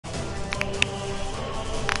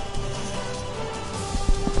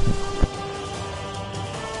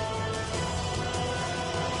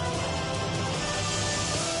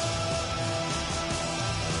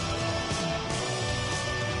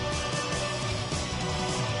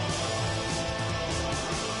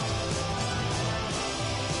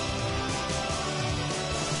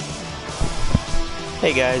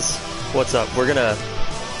Hey guys, what's up? We're gonna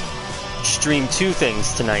stream two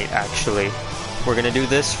things tonight, actually. We're gonna do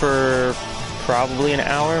this for probably an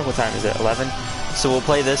hour. What time is it? 11? So we'll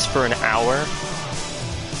play this for an hour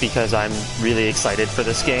because I'm really excited for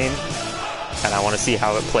this game and I want to see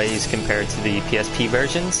how it plays compared to the PSP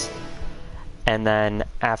versions. And then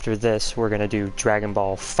after this, we're gonna do Dragon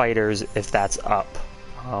Ball FighterZ if that's up.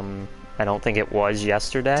 I don't think it was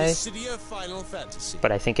yesterday, Dissidia Final Fantasy.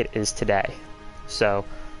 but I think it is today. So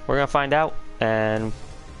we're gonna find out, and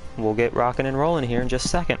we'll get rocking and rolling here in just a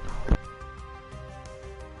second.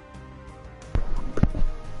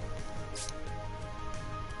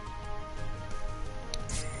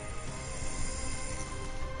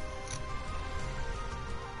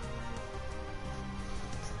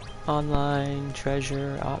 Online,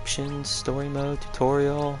 treasure, options, story mode,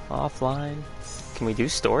 tutorial, offline. Can we do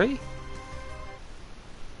story?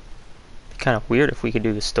 Be kind of weird if we could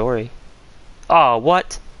do the story. Oh,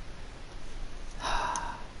 what?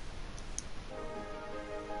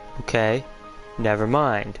 Okay, never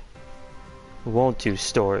mind. We won't do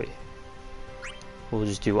story. We'll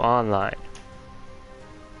just do online.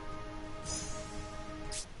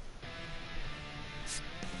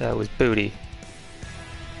 That was booty.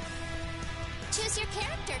 Choose your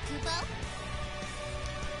character, Kupo.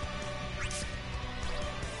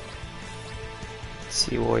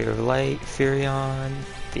 See, Warrior of Light, Furion,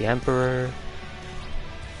 the Emperor.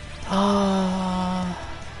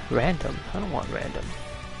 Random. I don't want random.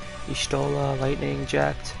 Ishtola, Lightning,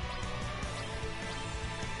 Jacked.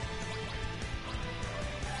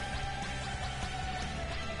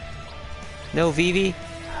 No Vivi?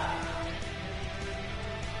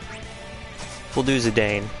 We'll do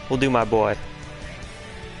Zidane. We'll do my boy.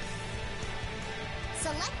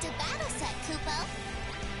 Select a battle set, Kupo.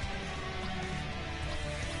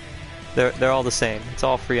 They're all the same. It's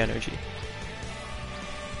all free energy.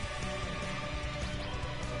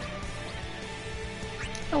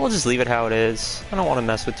 And we'll just leave it how it is. I don't want to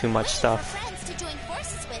mess with too much stuff. Friends to join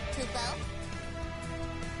forces with, Kupo.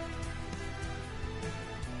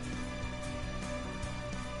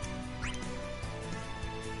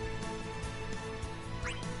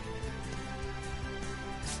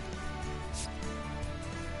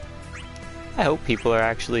 I hope people are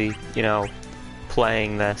actually, you know,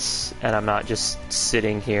 playing this and I'm not just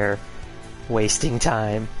sitting here wasting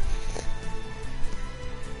time.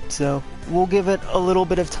 So we'll give it a little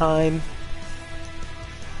bit of time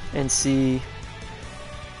and see.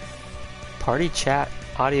 Party chat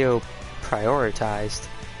audio prioritized.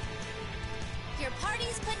 Your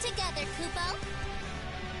party's put together, Kupo.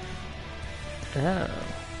 Oh.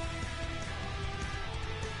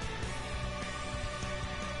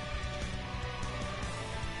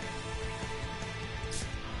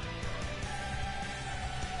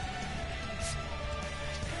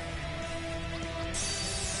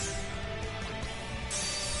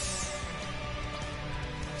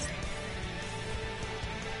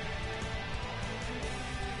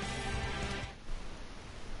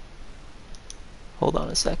 Hold on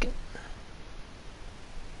a second.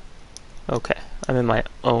 Okay, I'm in my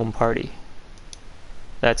own party.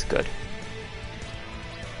 That's good.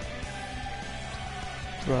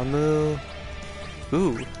 Ramu.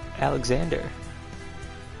 Ooh, Alexander.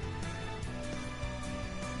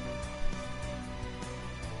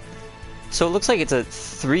 So it looks like it's a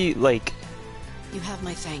three, like, You have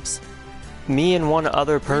my thanks. me and one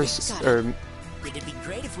other person, Got it. or It'd be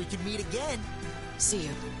great if we could meet again. See you.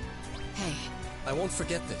 Hey, I won't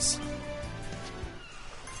forget this.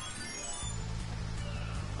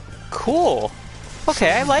 cool.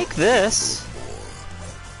 Okay, I like this.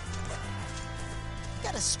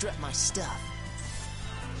 Gotta strut my stuff.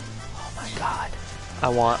 Oh my god. I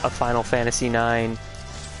want a Final Fantasy IX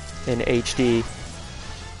in HD.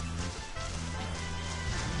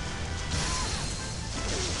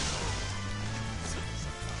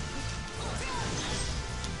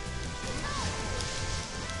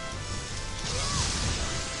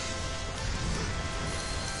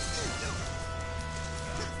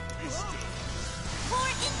 Core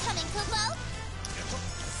incoming, Kupo.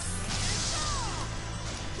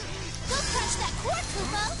 Go crush that core,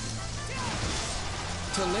 Kupo.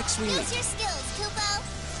 Till next we meet. Use your skills, Kupo.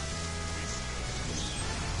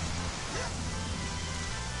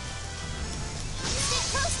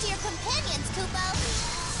 Stay close to your companions, Kupo.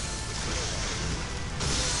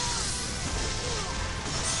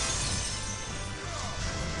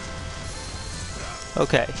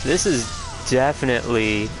 Okay, this is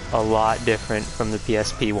definitely a lot different from the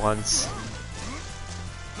PSP ones.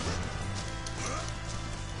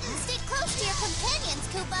 Stay close to your companions,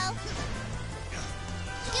 Kupo.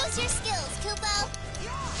 Use your skills, Kupo.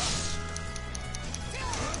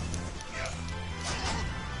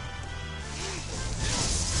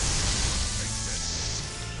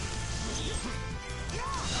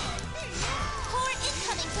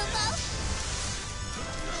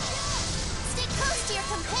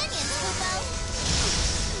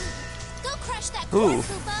 Ooh.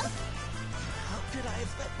 Kupo. How could I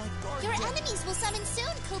have let my guard Your down? enemies will summon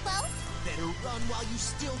soon, Kupo. Better run while you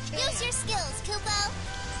still can. Use your skills, Kupo.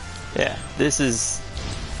 Yeah, this is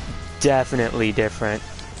definitely different.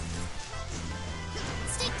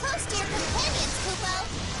 Stay close to your companions, Kupo.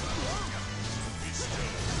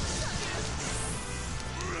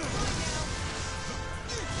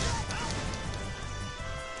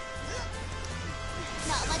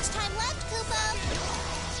 Not much time left, Kupo.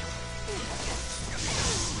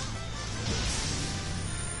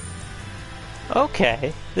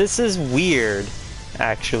 Okay, this is weird,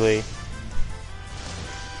 actually.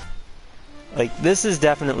 Like, this is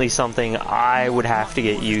definitely something I would have to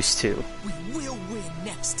get used to. We will win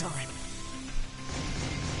next time.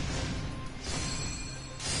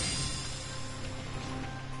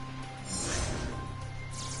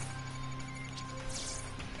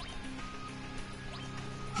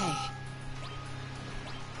 Hey,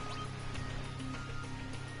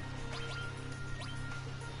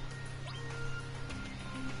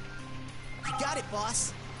 You got it,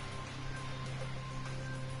 boss.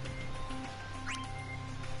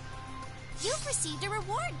 You've received a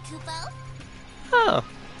reward, Kupo. Oh,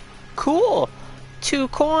 cool. 2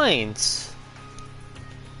 coins.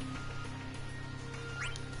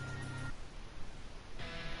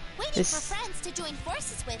 Waiting This- for friends to join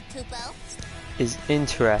forces with, Kupo. Is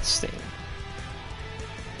interesting.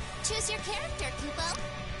 Choose your character, Kupo.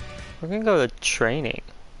 We're gonna go to training.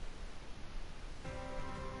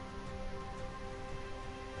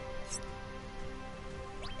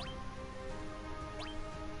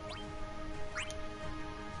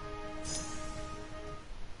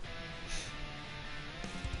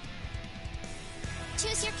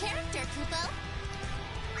 Choose your character, Kupo.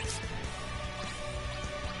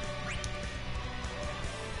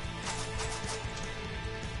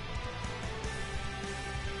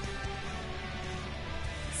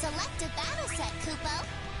 Select a battle set, Kupo.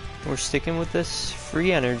 We're sticking with this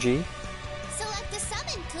free energy. Select a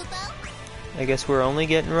summon, Kupo. I guess we're only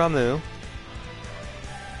getting Ramu.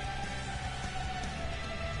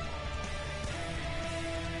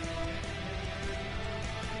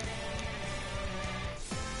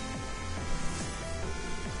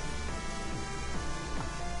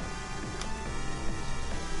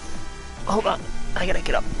 Hold on, I gotta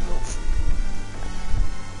get up and move.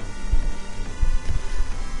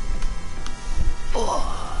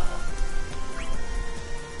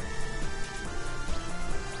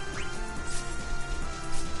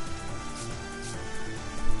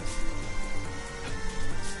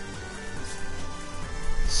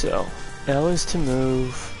 So, L is to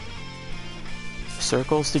move,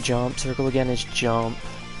 circle's to jump, circle again is jump,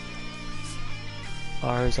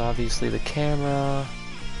 R is obviously the camera,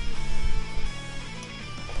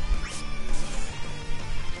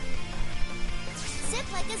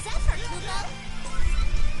 Zip like a zephyr, Kupo.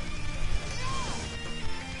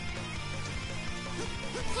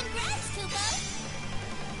 Congrats, Kupo.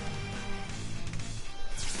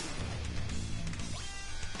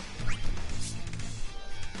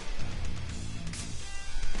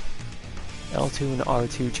 L2 and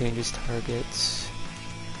R2 changes targets.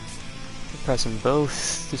 Press them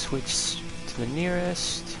both to switch to the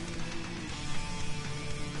nearest.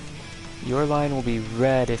 Your line will be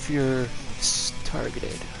red if you're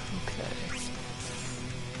targeted. Okay.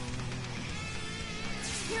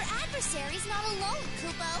 Your adversary's not alone,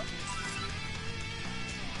 Kupo.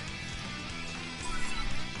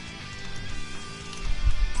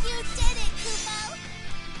 You did it, Kupo.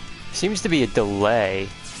 Seems to be a delay.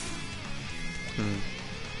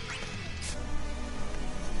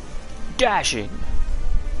 Dashing.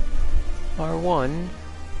 R1.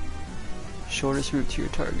 Shortest route to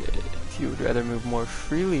your target. If you would rather move more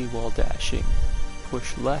freely while dashing,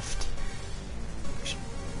 push left.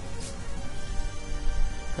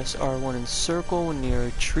 Press R1 and circle when near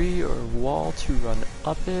a tree or wall to run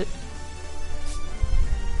up it.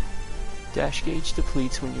 Dash gauge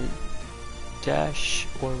depletes when you dash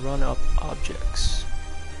or run up objects.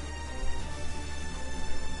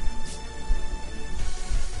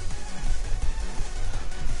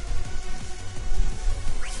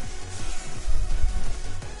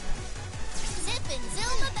 Zip and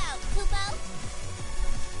zoom about, Kupo.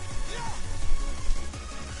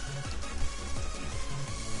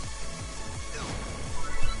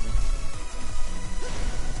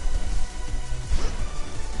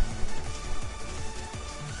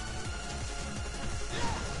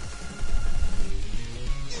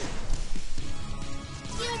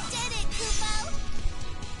 You did it, Kupo.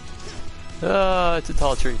 Ah, it's a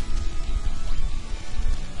tall tree.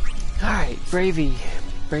 Alright,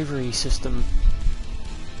 bravery system.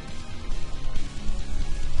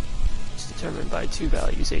 Determined by two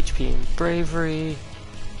values, HP and bravery.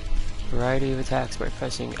 Variety of attacks by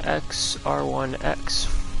pressing X, R1, X,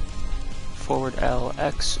 forward L,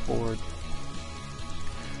 X, or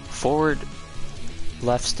forward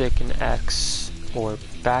left stick and X, or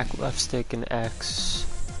back left stick and X,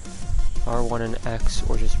 R1 and X,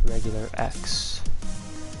 or just regular X.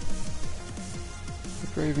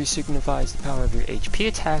 Bravery signifies the power of your HP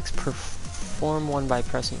attacks. Perform one by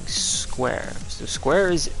pressing square. So square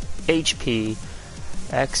is HP,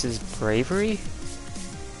 X is bravery.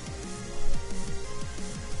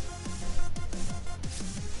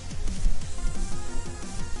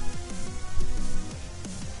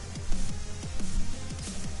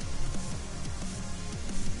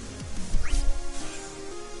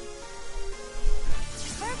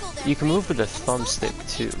 You can move with a thumbstick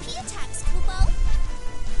too.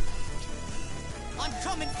 I'm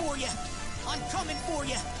coming for you. I'm coming for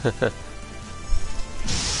you.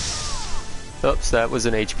 Oops, that was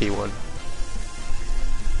an HP one.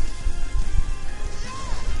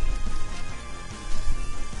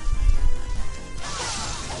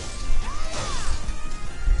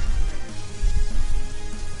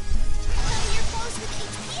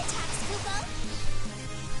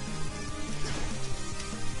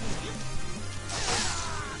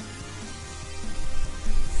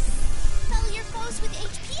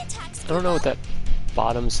 I don't know what that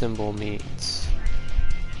bottom symbol means.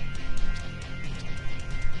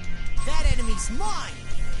 That enemy's mine.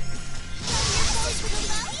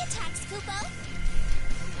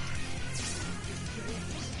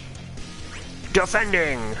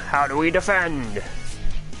 Defending! How do we defend?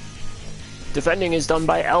 Defending is done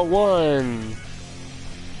by L1.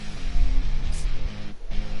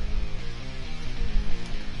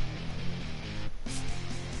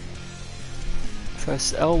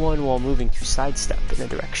 Press L1 while moving to sidestep in a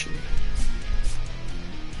direction.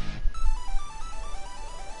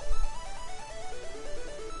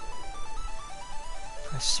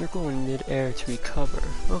 Press circle in mid-air to recover.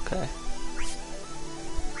 Okay.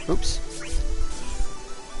 Oops.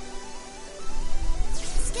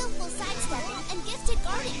 Skillful sidestepping and gifted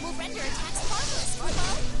guarding will render attacks harmless, Kubo.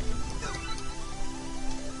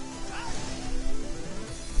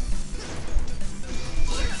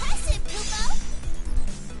 Impressive, Kubo!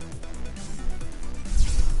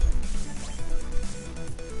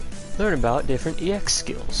 Learn about different EX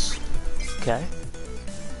skills. Okay.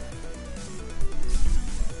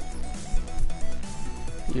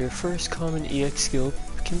 Your first common EX skill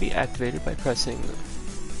can be activated by pressing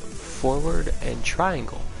forward and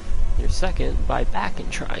triangle. Your second by back and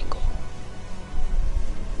triangle.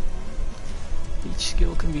 Each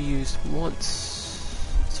skill can be used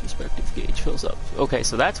once its respective gauge fills up. Okay,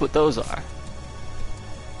 so that's what those are.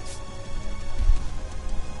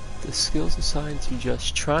 The skills assigned to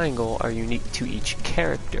just triangle are unique to each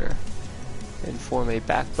character and form a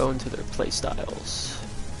backbone to their playstyles.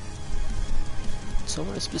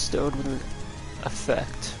 Someone is bestowed with an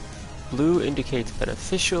effect. Blue indicates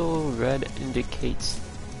beneficial, red indicates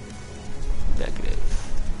negative.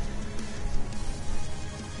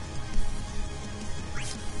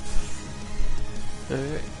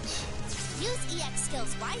 Alright. Use EX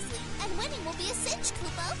skills wisely, and winning will be a cinch,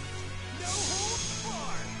 Kubo. No holds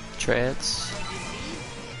barred. Trance,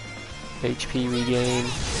 HP regain,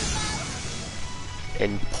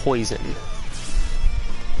 and poison.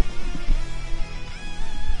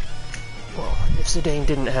 Well, if Zidane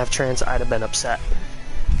didn't have trance, I'd have been upset.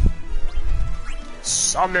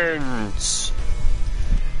 Summons!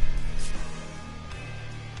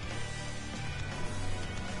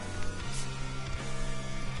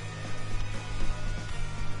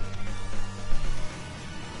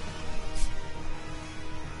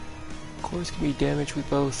 Cores can be damaged with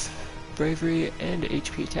both bravery and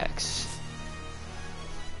HP attacks.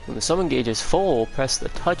 When the summon gauge is full, press the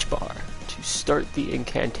touch bar to start the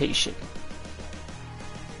incantation.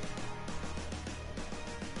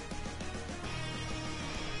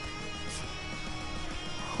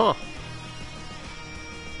 Huh.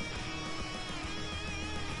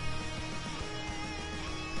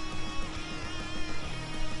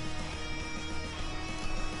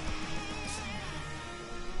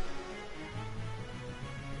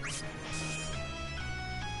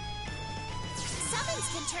 Summons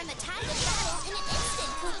can turn the tide of battle in an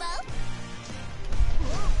instant, Kubo.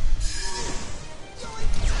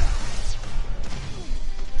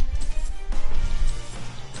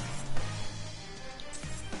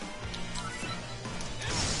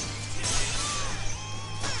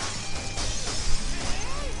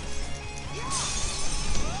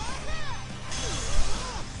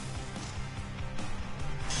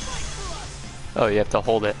 Oh, you have to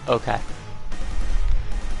hold it. Okay.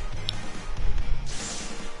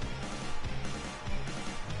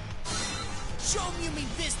 Show 'em you mean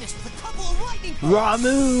business with a couple of lightning bolts.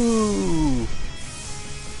 Ramu!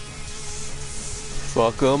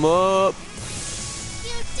 Fuck 'em up!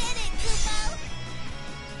 You did it, Kupo!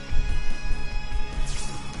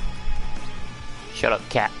 Shut up,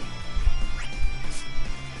 cat.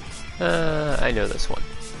 I know this one.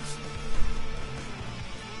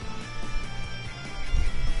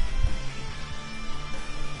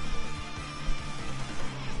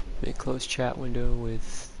 Make close chat window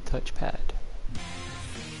with touchpad.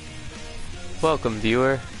 Welcome,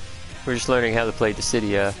 viewer. We're just learning how to play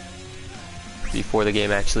Dissidia before the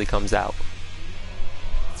game actually comes out.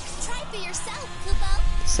 Try for yourself,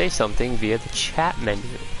 Kupo! Say something via the chat menu.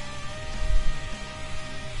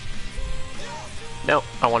 No,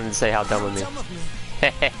 I wanted to say how dumb of me. Dumb of me.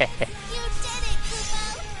 You did it,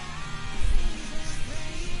 Kupo!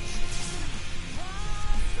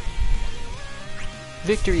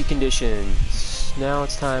 Victory conditions. Now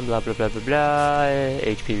it's time, blah blah blah blah blah.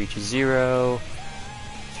 HP reaches 0. If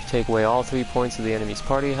you take away all 3 points of the enemy's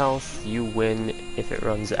party health, you win if it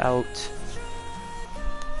runs out.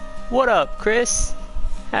 What up, Chris?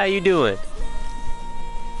 How you doing?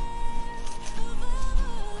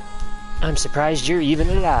 I'm surprised you're even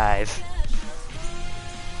alive.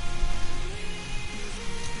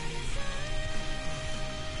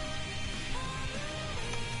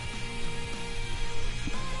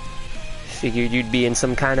 Figured you'd be in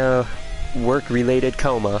some kind of work-related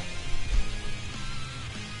coma.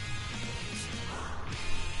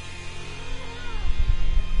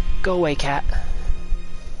 Go away, cat.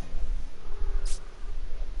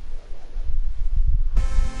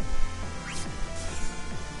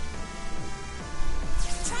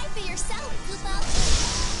 Try for yourself,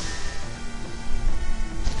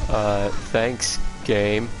 Kupo! Thanks,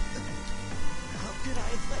 game. How could I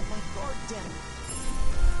have let my guard down?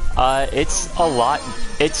 It's a lot.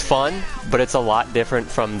 It's fun, but it's a lot different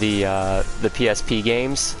from the PSP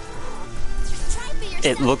games. Try for yourself,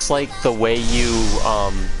 It looks like the way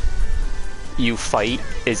you fight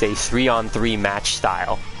is a 3-on-3 match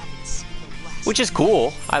style, which is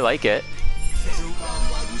cool. I like it.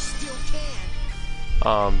 While you still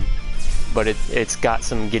can. But it's got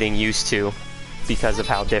some getting used to because of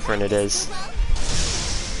how different it is. Haven't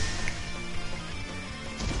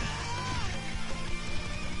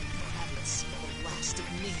seen the last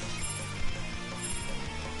of me.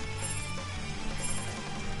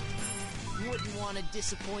 Wouldn't want to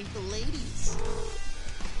disappoint the ladies.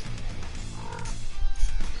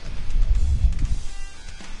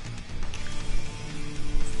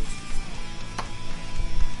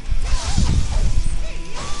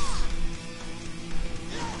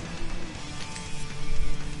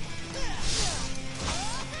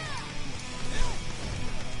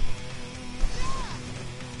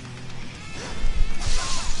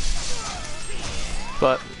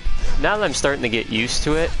 But now that I'm starting to get used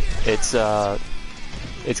to it, it's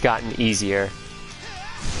gotten easier.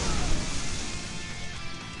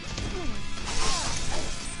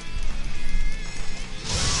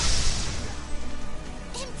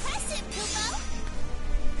 Impressive, Kupo!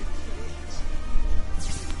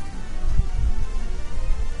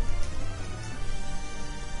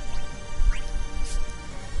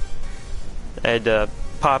 I had to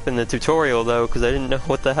pop in the tutorial though because I didn't know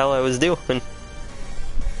what the hell I was doing.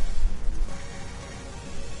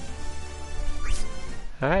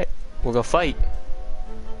 Alright, we'll go fight.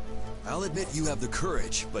 I'll admit you have the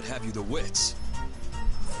courage, but have you the wits?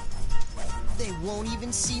 They won't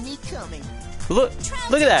even see me coming. Look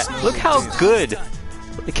at that! Look how good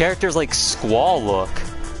the characters like Squall look.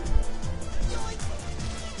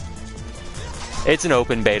 It's an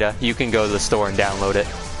open beta. You can go to the store and download it.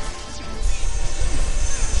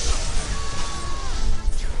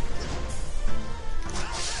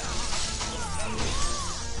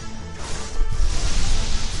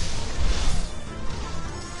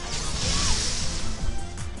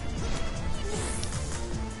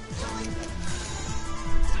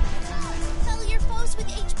 Fell your foes with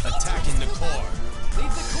HP. Attacking the core.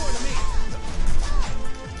 Leave the core to me.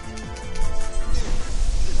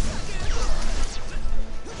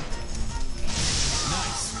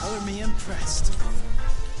 Nice. Color me impressed.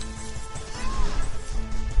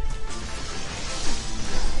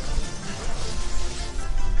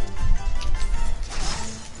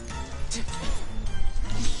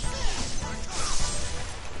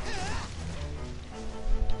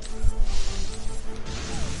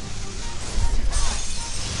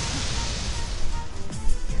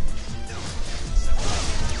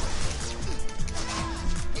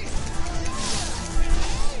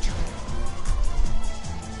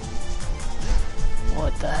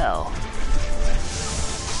 What the hell?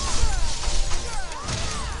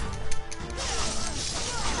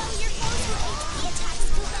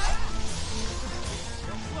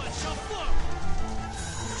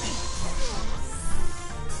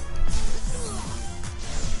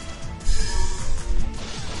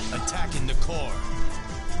 core.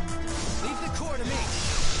 Leave the core to me.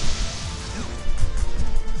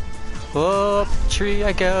 Up tree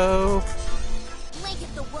I go.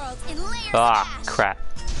 Blanket the world in layers Ah, of ash. crap.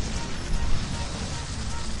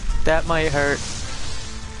 That might hurt.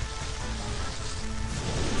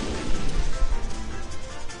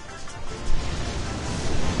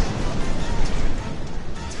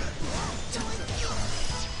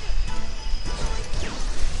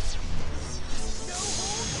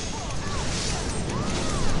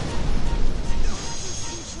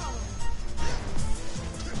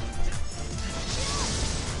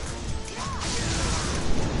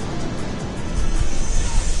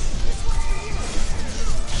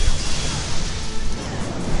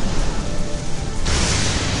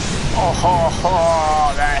 Oh, ho,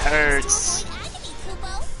 ho, that hurts. Avoid agony,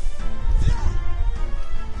 Kubo.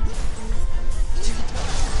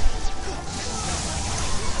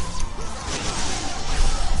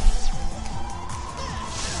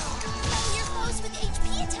 Kill your foes with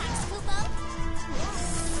HP attacks, Kubo.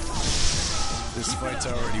 This fight's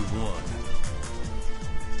already won.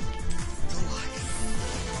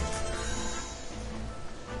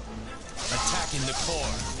 Attacking the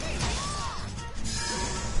core.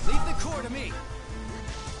 Leave the core to me.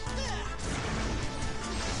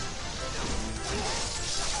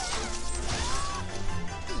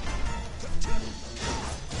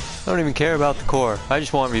 I don't even care about the core. I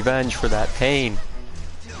just want revenge for that pain.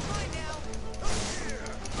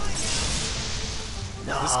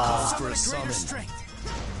 This calls for a summon.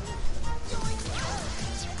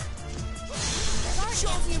 Show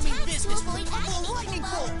me Attacks business to avoid agony, lightning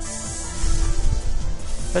Kubo.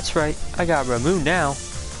 bolts. That's right. I got Ramu now.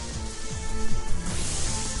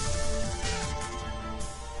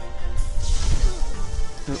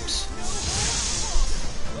 Oops.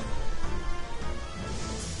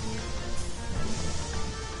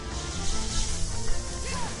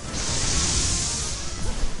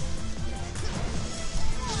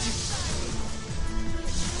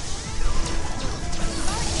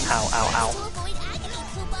 Ow, ow, ow. To avoid agony,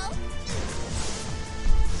 Kubo.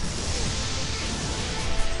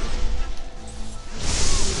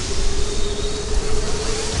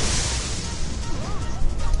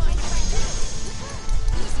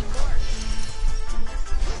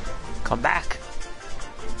 Come back.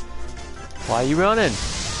 Why are you running?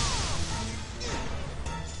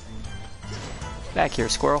 Back here,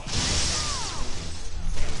 squirrel.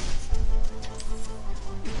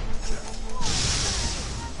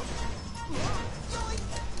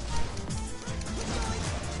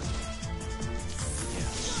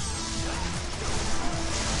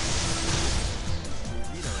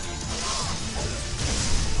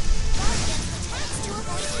 Attacks to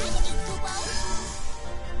avoid agony,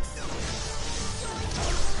 Kubo.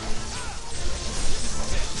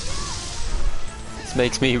 This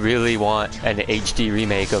makes me really want an HD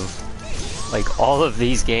remake of like all of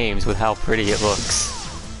these games with how pretty it looks.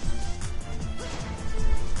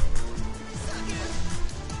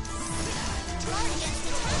 Guard against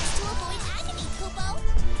attacks to avoid agony, Kubo.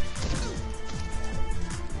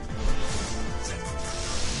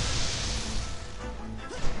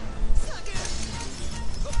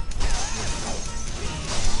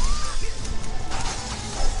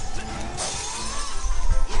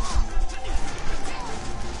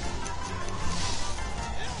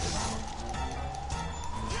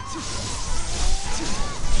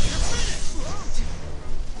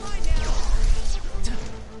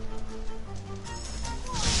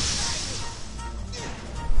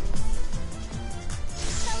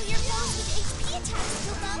 Kill your foes with HP attacks,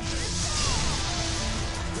 Kubo.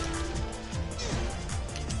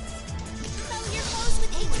 Kill your foes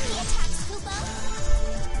with HP attacks, Kubo.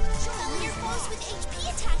 Kill your foes with HP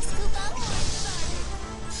attacks, Kubo.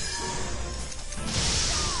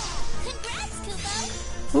 Congrats,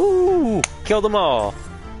 Kubo. Ooh, kill them all.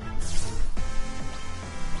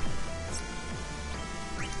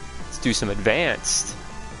 Let's do some advanced.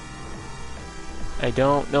 I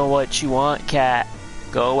don't know what you want, cat.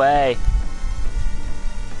 Go away.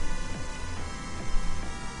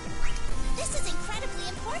 This is incredibly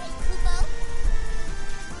important, Kubo.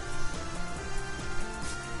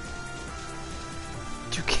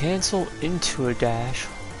 To cancel into a dash,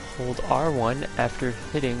 hold R1 after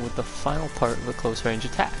hitting with the final part of a close range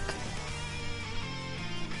attack.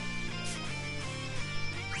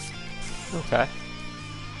 Okay.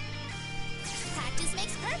 Practice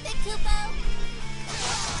makes perfect, Kubo.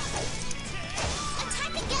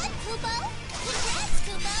 Attack again, Kubo. Congrats,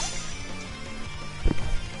 Kubo.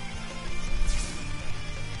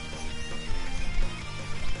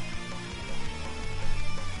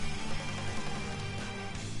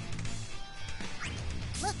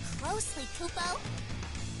 closely, Kupo.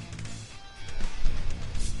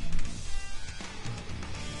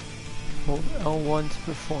 Hold L1 to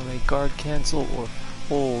perform a guard cancel or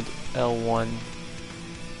hold L1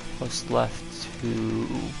 plus left to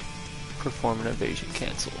perform an evasion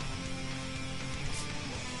cancel.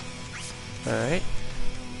 Alright.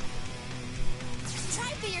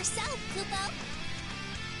 Try for yourself, Kupo.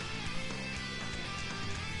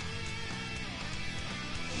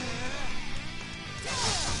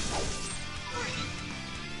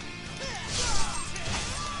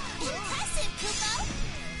 Impressive, Kupo.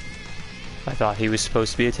 I thought he was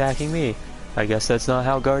supposed to be attacking me. I guess that's not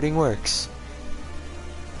how guarding works.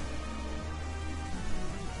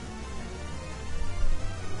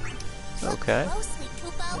 Okay. Closely,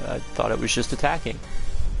 Kupo. I thought it was just attacking.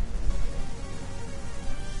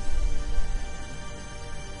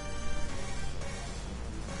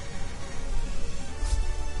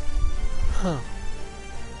 Huh.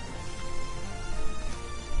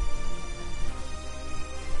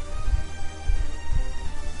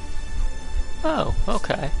 Oh,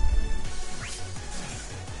 okay.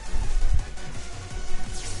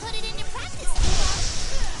 Put it into practice,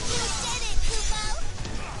 Kupo. You did it,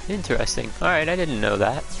 Kupo. Interesting. Alright, I didn't know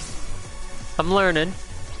that. I'm learning.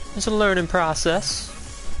 It's a learning process.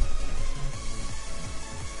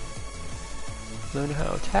 Learn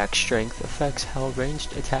how attack strength affects how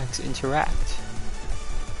ranged attacks interact.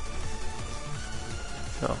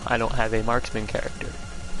 Oh, I don't have a marksman character.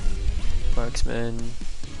 Marksman.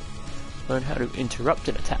 Learn how to interrupt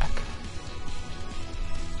an attack.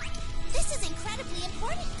 This is incredibly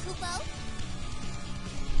important, Kupo.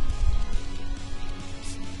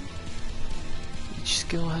 Each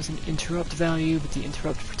skill has an interrupt value, but the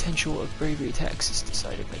interrupt potential of bravery attacks is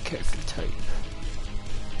decided by character type.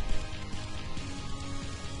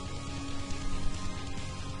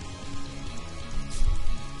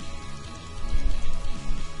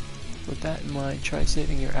 With that in mind, try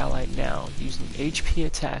saving your ally now. Use an HP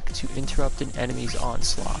attack to interrupt an enemy's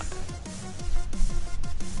onslaught.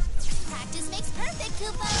 Practice makes perfect,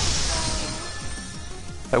 Kupo.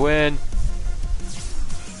 I win!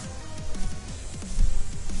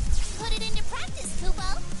 Put it into practice,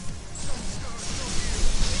 Kupo.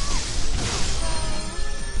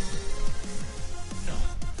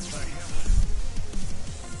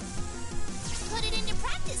 Put it into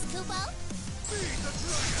practice, Kupo.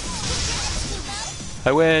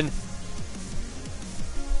 I win!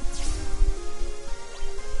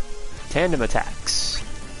 Tandem attacks.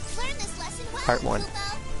 Learn this lesson well, Part 1. Kupo.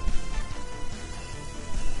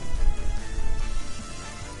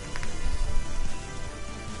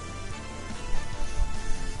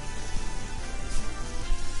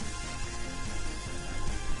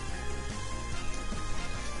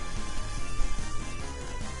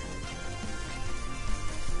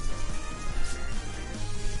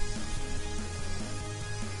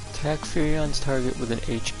 Attack Furion's target with an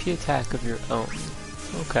HP attack of your own.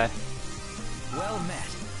 Okay. Well met.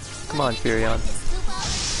 Come on, Furion.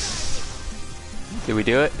 Practice, Kupo. Did we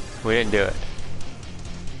do it? We didn't do it.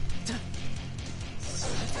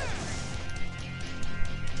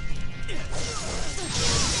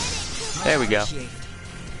 There we go. Appreciate it.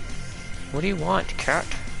 What do you want, cat?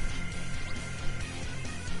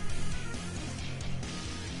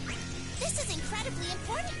 This is incredibly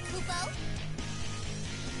important, Kupo.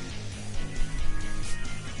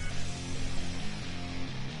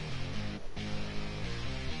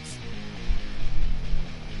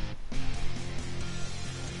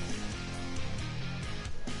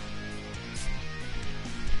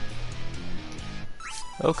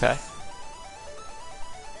 Okay.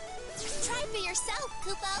 Try for yourself,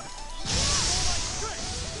 Kupo.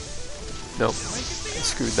 Nope. I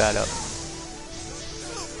screwed that up.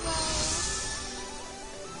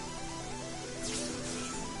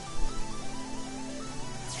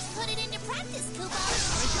 Put it into practice, Kupo.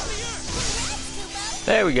 Congrats, Kupo.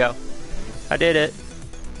 There we go. I did it.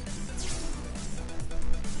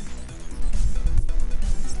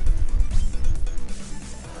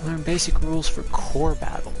 Learn basic rules for core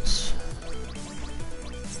battles.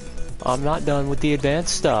 I'm not done with the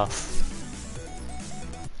advanced stuff.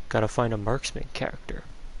 Gotta find a marksman character.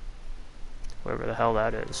 Whoever the hell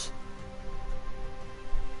that is.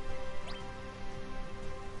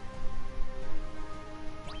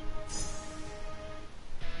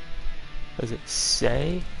 Does it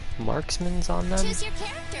say marksman's on them? Choose your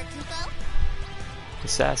character, Kupo.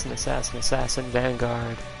 Assassin, assassin, assassin,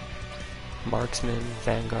 vanguard. Marksman,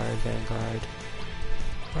 vanguard, vanguard.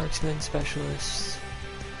 Marksman, specialist.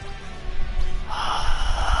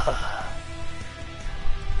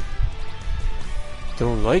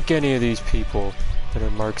 Don't like any of these people. that are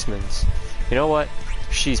marksmans. You know what?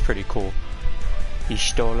 She's pretty cool.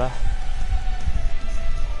 Pistola.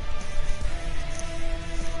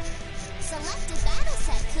 Select a battle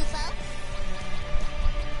set, Kupo.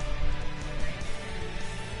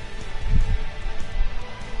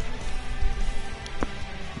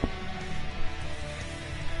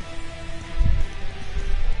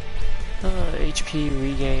 HP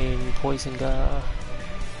regain, poison gun,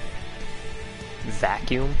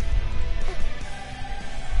 vacuum.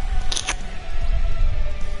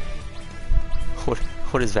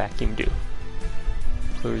 What does vacuum do?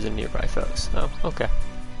 Lures in nearby foes. Oh, okay.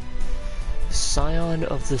 Scion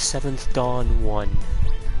of the Seventh Dawn 1.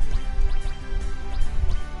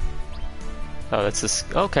 Oh, that's this.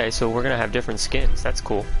 Okay, so we're gonna have different skins. That's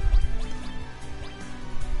cool.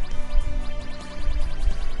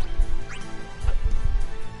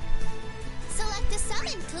 Select a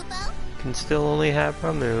summon, Kupo. Can still only have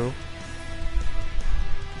Ramu.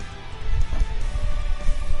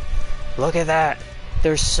 Look at that!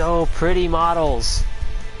 They're so pretty models!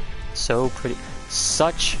 So pretty.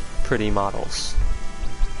 Such pretty models.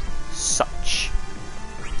 Such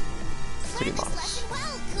pretty Learn this models. lesson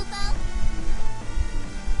well, Kupo.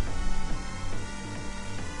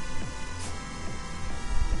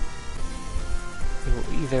 They will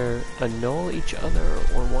either annul each other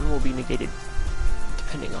or one will be negated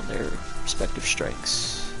depending on their respective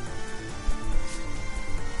strengths.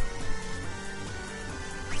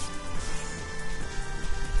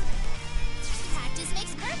 Practice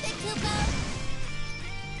makes perfect, Kupo.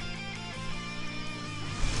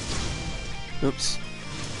 Oops.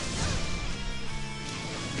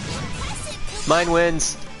 Impressive, Kupo. Mine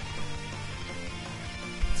wins!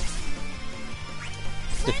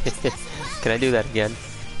 Learn this lesson well. Can I do that again?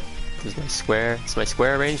 Is my square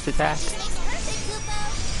ranged attack? Practice makes perfect,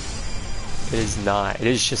 Kupo. It is not. It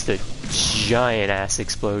is just a giant ass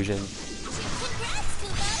explosion. Congrats,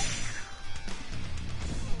 Kupo.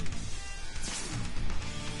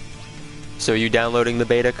 So are you downloading the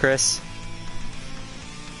beta, Chris?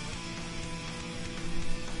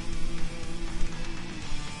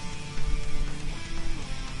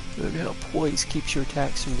 Learn how poise keeps your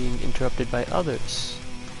attacks from being interrupted by others.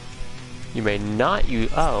 You may not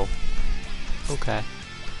use. Oh. Okay.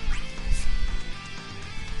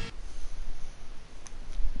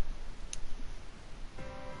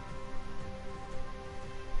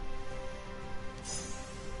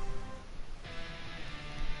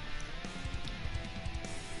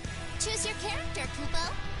 Choose your character,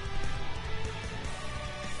 Kupo.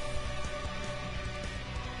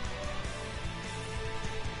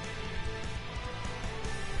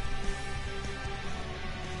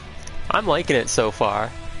 I'm liking it so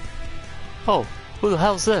far. Oh, who the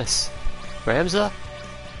hell's this? Ramza?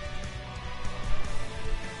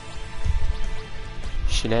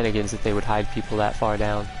 Shenanigans that they would hide people that far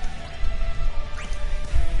down.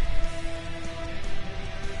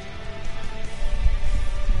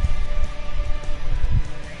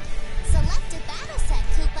 Select a battle set,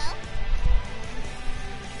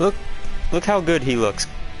 Kupo. Look how good he looks.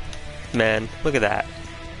 Man, look at that.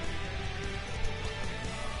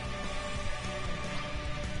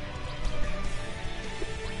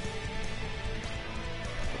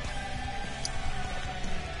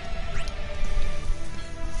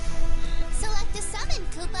 Select a summon,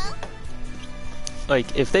 Kupo.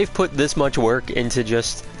 Like, if they've put this much work into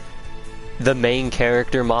just the main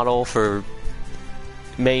character model for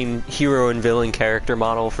main hero and villain character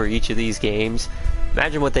model for each of these games,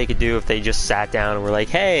 imagine what they could do if they just sat down and were like,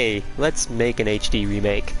 hey, let's make an HD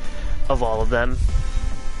remake of all of them.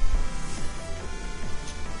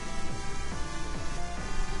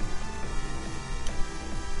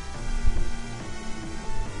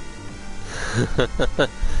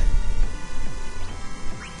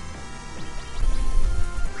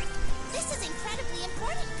 This is incredibly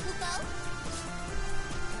important, Kupo.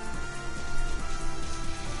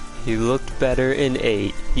 He looked better in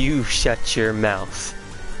 8. You shut your mouth.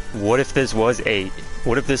 What if this was 8?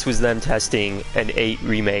 What if this was them testing an 8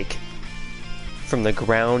 remake from the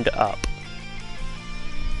ground up?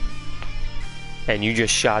 And you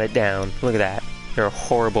just shot it down. Look at that. You're a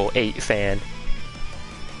horrible 8 fan.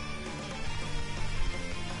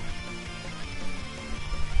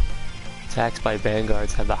 Attacks by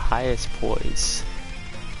vanguards have the highest poise.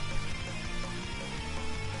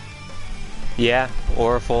 Yeah,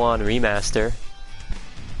 or a full-on remaster.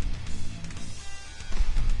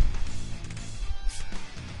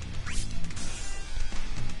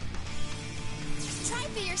 Try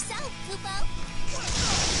for yourself, Kupo.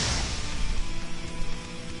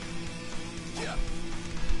 Yeah.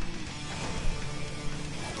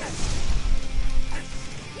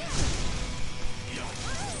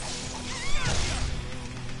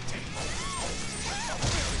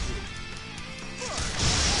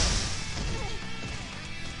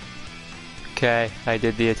 Okay, I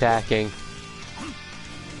did the attacking.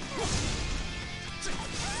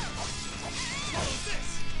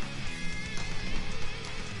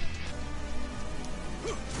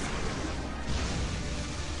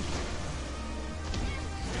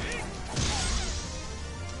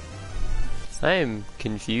 I am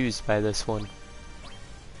confused by this one.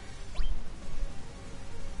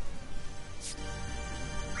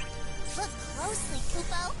 Look closely,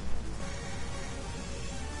 Kupo.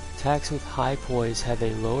 Attacks with high poise have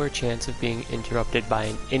a lower chance of being interrupted by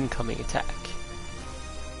an incoming attack.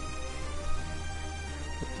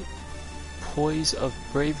 Poise of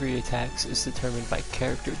bravery attacks is determined by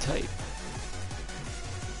character type.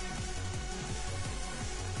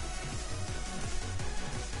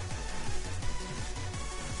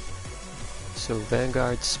 So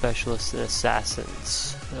Vanguard, Specialists, and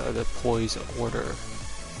Assassins are the poise order.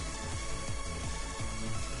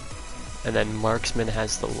 And then Marksman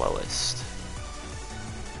has the lowest.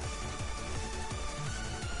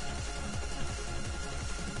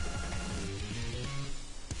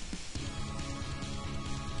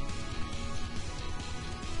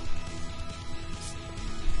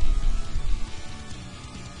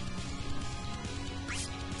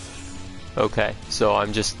 Okay, so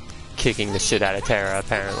I'm just kicking the shit out of Terra,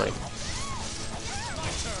 apparently.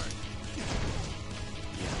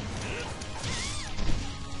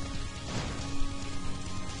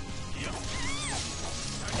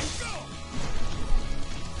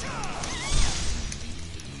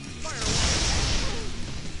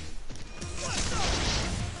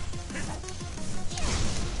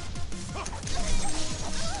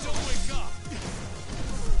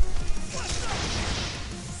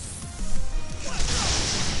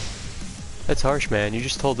 That's harsh, man. You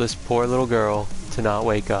just told this poor little girl to not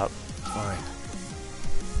wake up. Fine.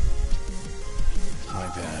 My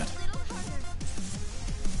bad.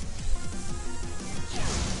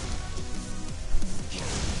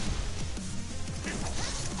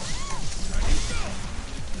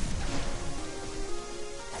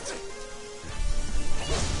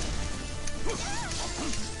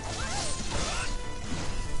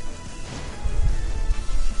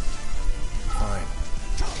 Fine.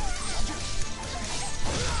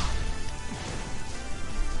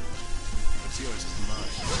 What's yours is mine.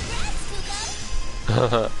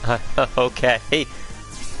 Okay.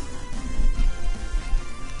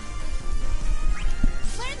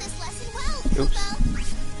 Learn this lesson well, Oops. Kupo.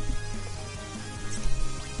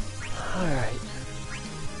 Alright.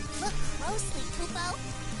 Look closely,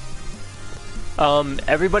 Kupo.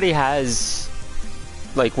 Everybody has,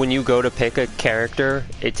 like, when you go to pick a character,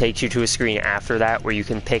 it takes you to a screen after that where you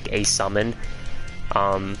can pick a summon.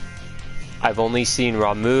 I've only seen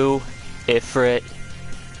Ramu, Ifrit,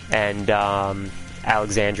 and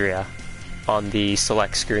Alexandria on the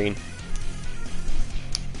select screen.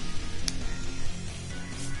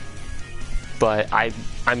 But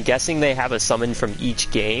I'm guessing they have a summon from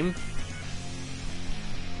each game.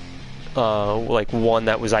 Like one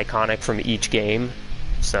that was iconic from each game.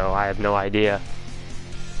 So I have no idea.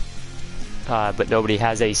 But nobody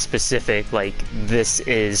has a specific, like, this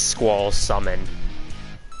is Squall's summon.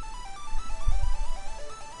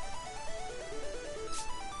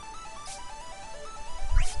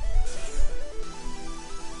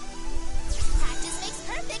 Practice makes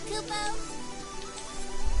perfect, Kupo.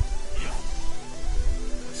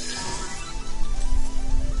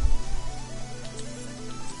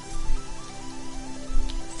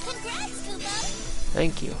 Congrats, Kupo.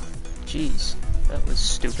 Thank you. Jeez, that was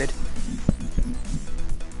stupid.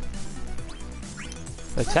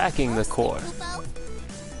 Attacking the core. Kupo.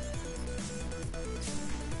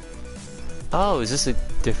 Oh, is this a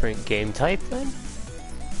different game type then?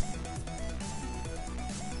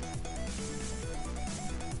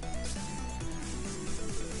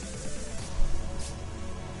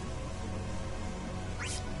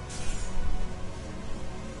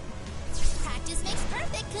 Practice makes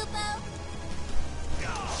perfect, Kupo.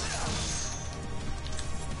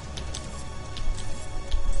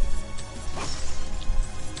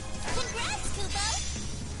 Congrats, Kupo.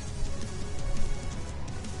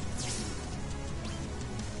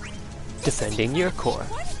 Defending your core,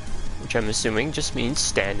 which I'm assuming just means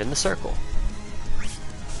stand in the circle.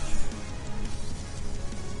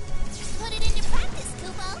 Put it into practice,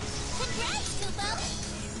 Kupo. Congrats, Kupo.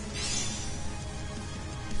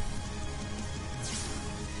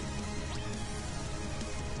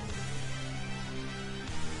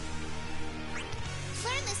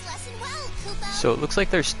 Learn this lesson well, Kupo. So it looks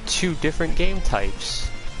like there's two different game types.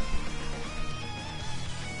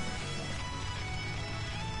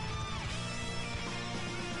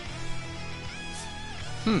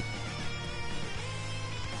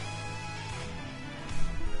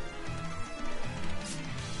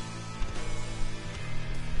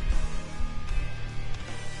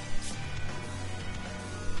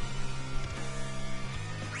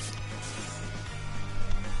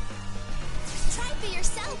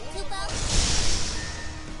 help, Kubo.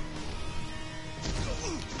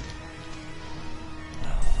 I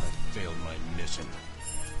failed my mission.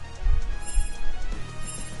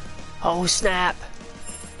 Oh snap!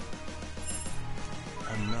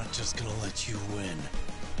 I'm not just gonna let you win.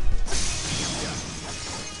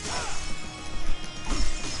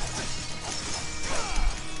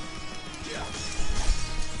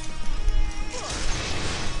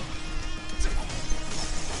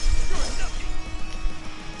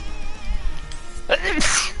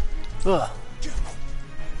 Ugh.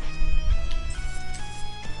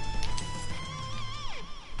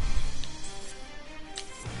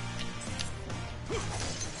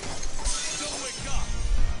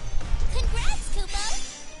 Congrats, Kubo.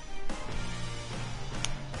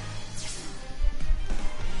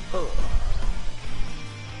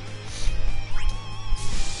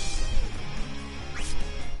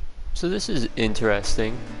 So this is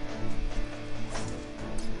interesting.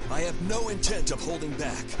 I have no intent of holding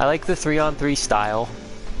back. I like the 3-on-3 style.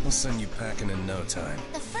 We'll send you packing in no time.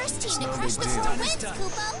 The first team to no crush big the deal. floor wins,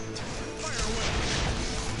 Kubo.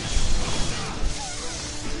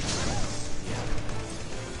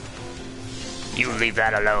 You leave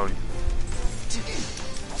that alone.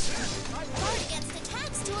 Guard against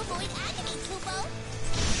attacks to avoid agony, Kubo.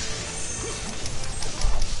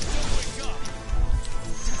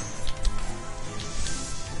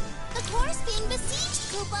 The core is being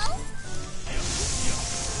besieged, Kubo.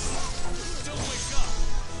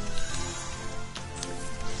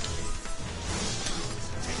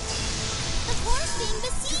 The core is being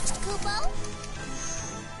besieged, Kubo.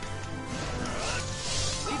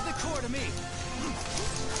 Leave the core to me.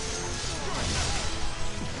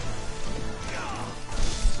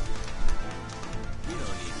 We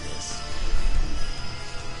don't need this.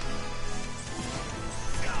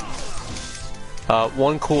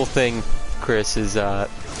 One cool thing, Chris, is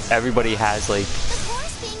everybody has like The core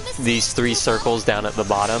is being besieged, these 3 Kubo. circles down at the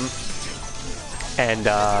bottom, and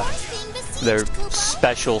The core is being besieged, they're Kubo.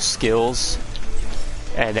 special skills,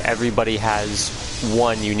 and everybody has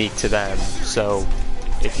one unique to them. So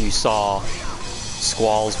if you saw,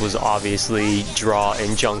 Squall's was obviously Draw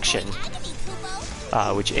and Junction, Agony,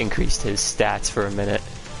 Kubo. which increased his stats for a minute.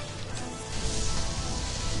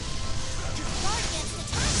 Guard against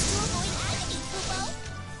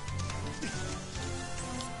attacks to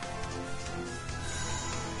avoid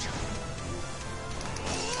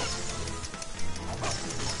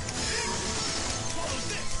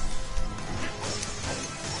agony, Kubo.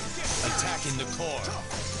 Attacking the core.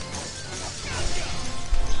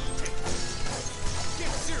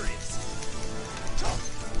 Get serious.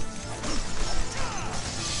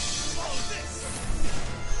 Follow this.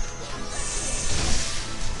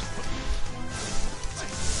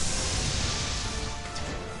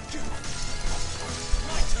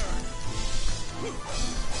 My turn.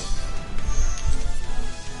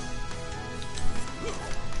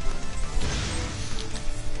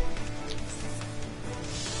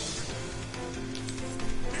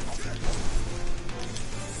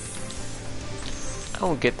 I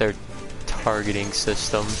don't get their targeting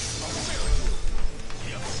system.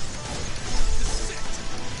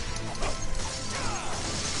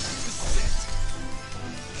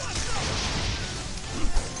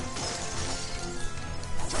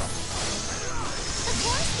 The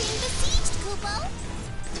core is being besieged, Kubo.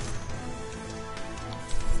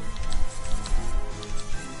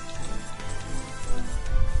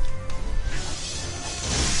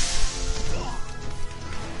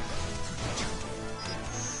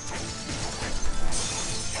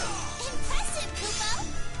 Impressive, Kubo.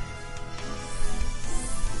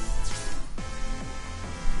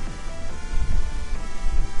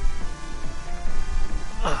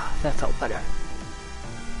 Ah, that felt better.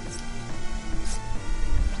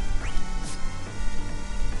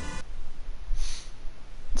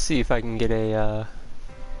 Let's see if I can get a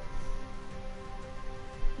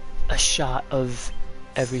shot of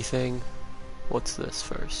everything. What's this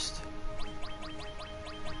first?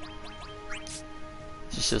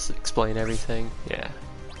 Just explain everything. Yeah.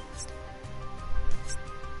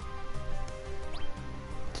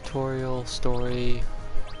 Tutorial, story,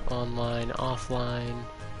 online, offline,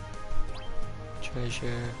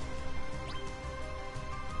 treasure.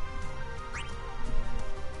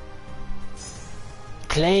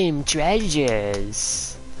 Claim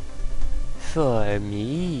treasures for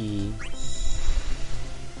me.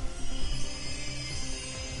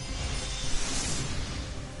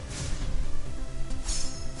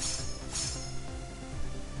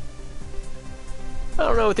 I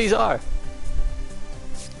don't know what these are.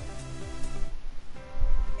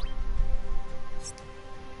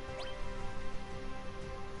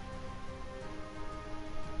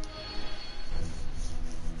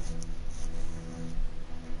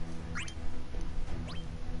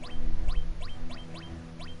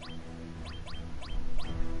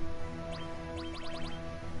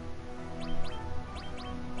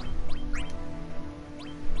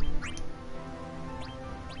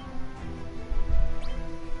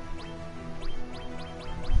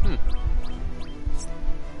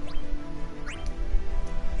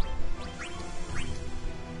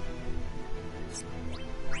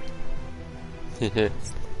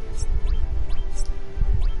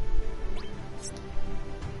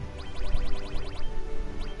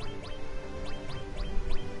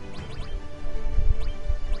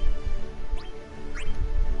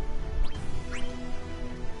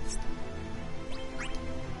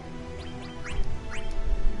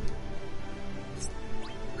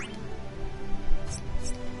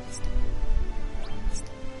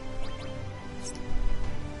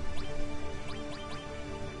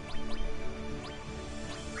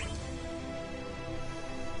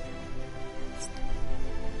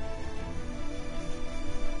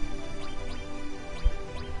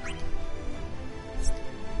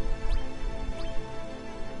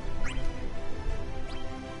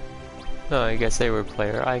 Oh, I guess they were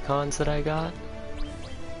player icons that I got.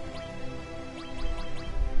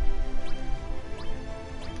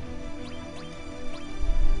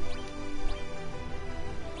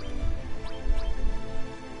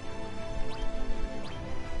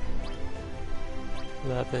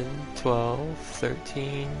 $11, $12,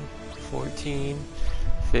 $13, $14,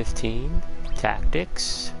 $15,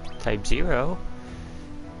 Tactics, Type 0,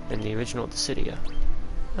 and the original Dissidia.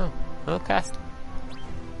 Oh, okay.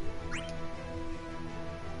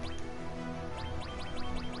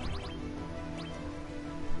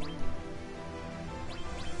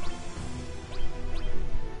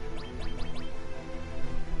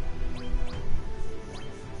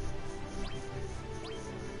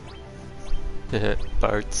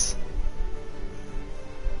 Parts.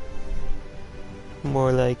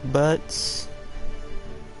 More like butts.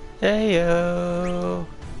 Heyo.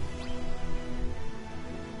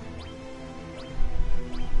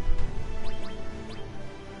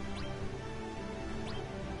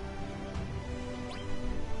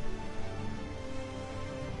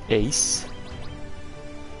 Ace.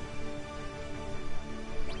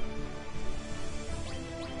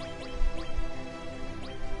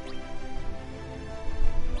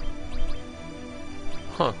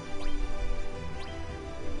 Huh.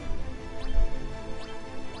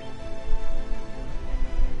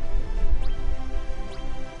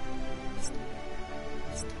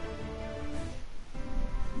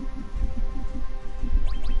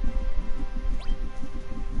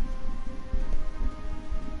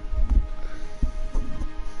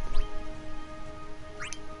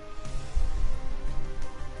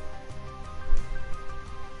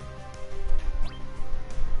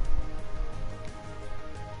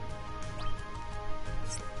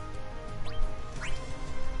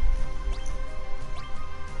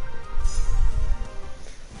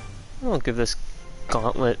 I'll give this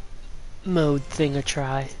gauntlet mode thing a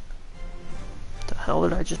try. What the hell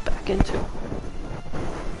did I just back into?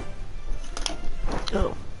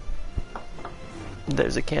 Oh.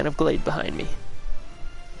 There's a can of Glade behind me.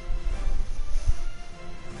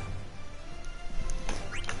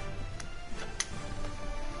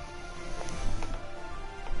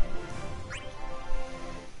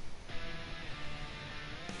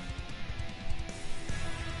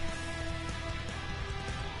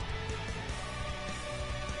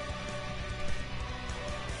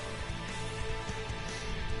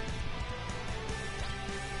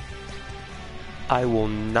 I will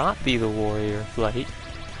not be the warrior of light.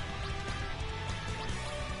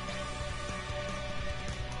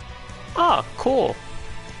 Ah, cool.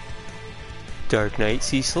 Dark Knight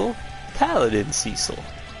Cecil, Paladin Cecil.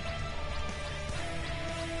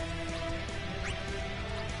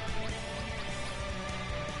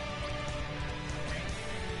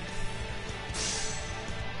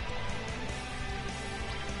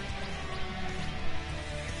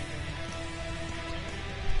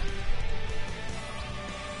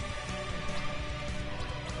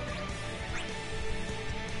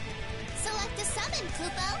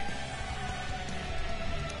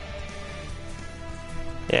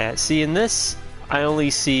 Yeah, see in this, I only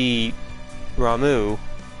see Ramu,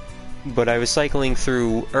 but I was cycling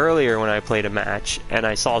through earlier when I played a match, and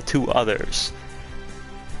I saw two others.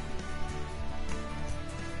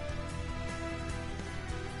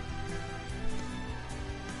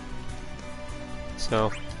 So,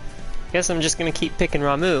 I guess I'm just gonna keep picking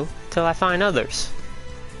Ramu till I find others.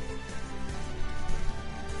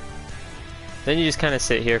 Then you just kind of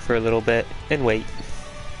sit here for a little bit and wait.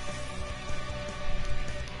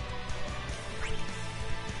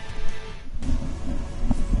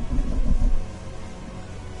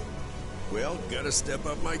 Well, gotta step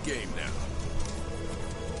up my game now.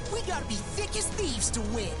 We gotta be thick as thieves to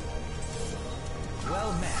win.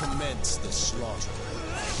 Well met. Commence the slaughter.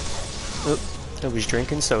 Oop, I was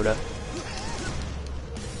drinking soda.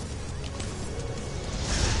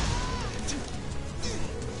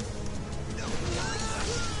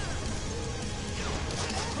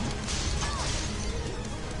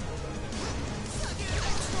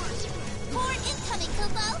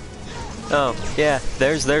 Kupo. Oh, yeah,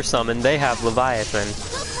 there's their summon. They have Leviathan. Go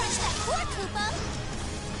crush that core, Kupo.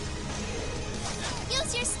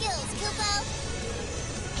 Use your skills, Kupo.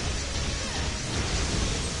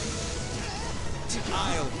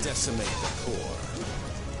 I'll decimate the core.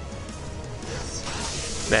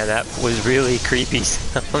 Man, that was really creepy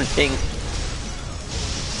sounding.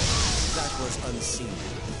 That was unseen.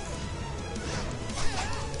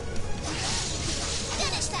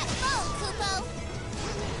 Finish that foe, Kupo.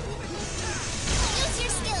 Use your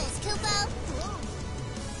skills, Kupo.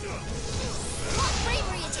 What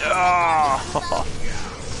bravery attack? Oh.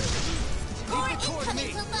 Core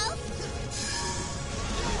incoming, Kupo.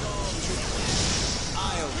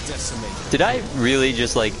 I'll decimate the Did I really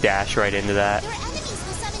just like dash right into that? Your enemies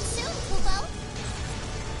will summon soon, Kupo.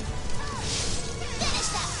 Finish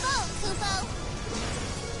that foe, Kupo.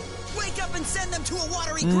 Wake up and send them to a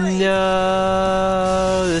watery grave!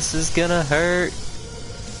 No, this is gonna hurt.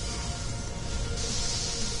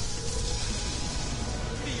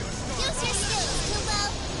 Use your skills, Kupo.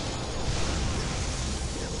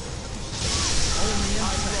 only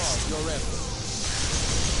impressed your effort.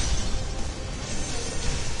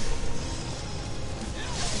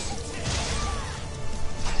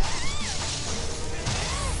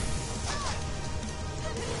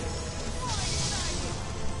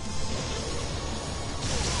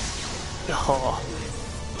 Oh.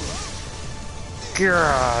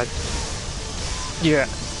 God. Yeah.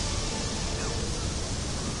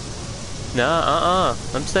 Nah,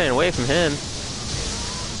 I'm staying away from him.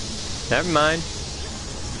 Never mind.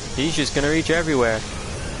 He's just gonna reach everywhere.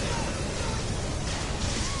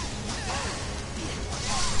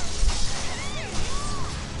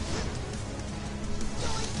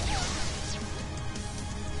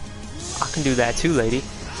 I can do that too, lady.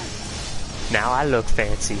 Now I look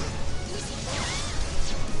fancy.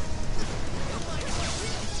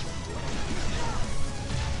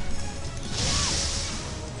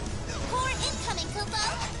 Core incoming, Kupo.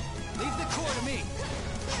 Leave the core to me!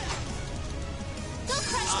 Go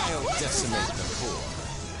crush that I'll core, decimate Kupo. the core.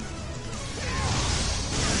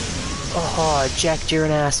 Oh, Jack, you're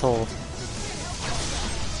an asshole.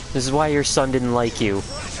 This is why your son didn't like you.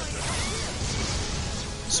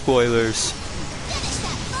 Spoilers Finish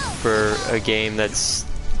that foe, for Kupo. a game that's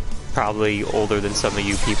probably older than some of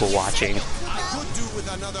you people watching. I could do with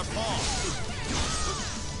another paw.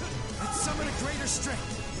 Let's summon a greater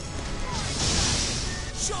strength!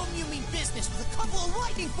 Show 'em you mean business with a couple of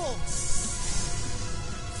lightning bolts!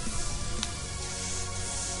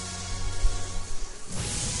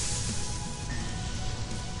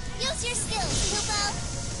 Use your skills, Kupo.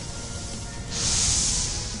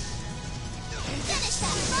 Finish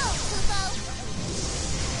that foe, Kupo.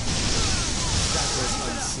 That was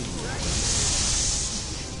unseen.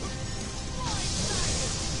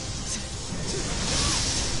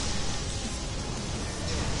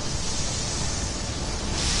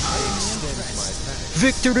 I extend my thanks.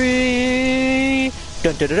 Victory!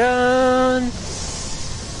 Dun dun dun dun!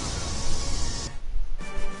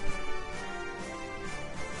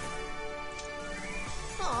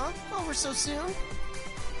 Aw, over so soon?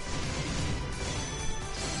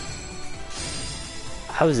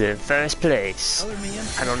 I was in first place. Color me in.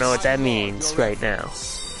 I don't know what that means right now.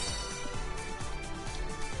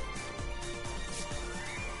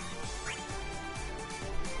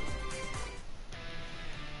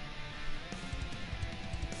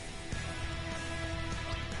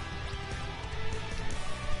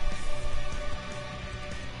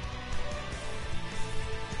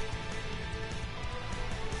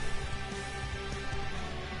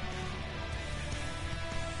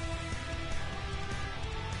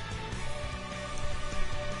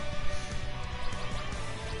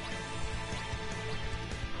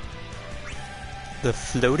 The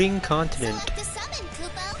floating continent. Select the summon,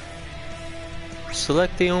 Kupo.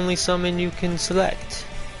 Select the only summon you can select.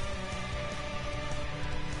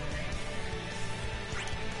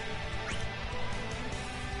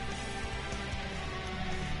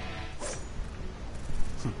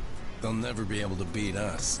 They'll never be able to beat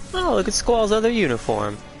us. Oh, look at Squall's other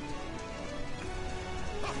uniform.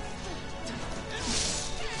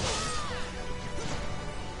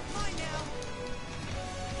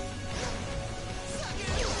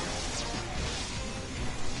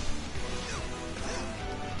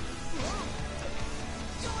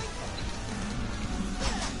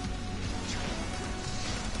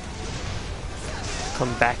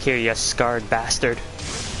 Come back here, you scarred bastard.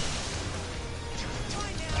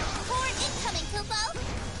 Core incoming, Kupo.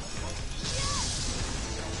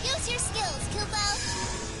 Use your skills, Kupo.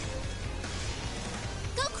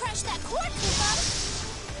 Go crush that core, Kupo.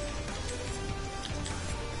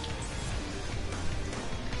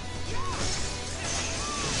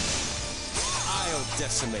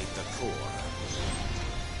 decimate the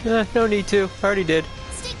core. No need to. Already did.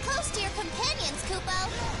 Stay close to your companions, Kupo.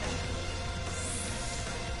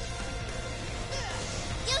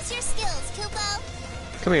 Use your skills, Kupo.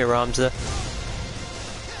 Come here, Ramza.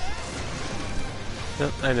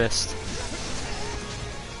 Nope, I missed.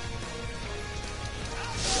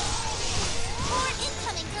 Forward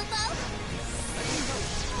incoming, Kupo.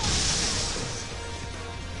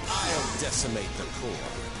 I'll decimate the core.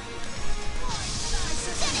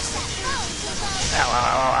 Finish that foe, Kupo. Ow, ow,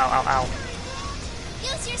 ow, ow, ow, ow.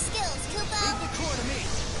 Use your skills, Kupo. Leave the core to me.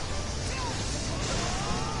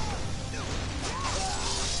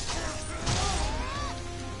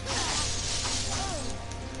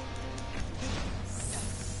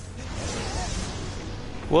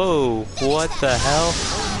 Whoa, what the hell?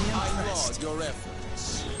 I laud your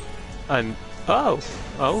efforts.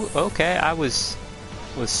 Oh, okay, I was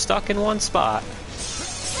stuck in one spot.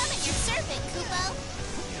 Summon your servant, Kupo.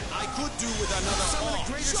 I could do with another Summon a paw.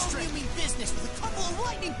 greater strength. Show me you mean business with a couple of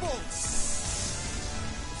lightning bolts.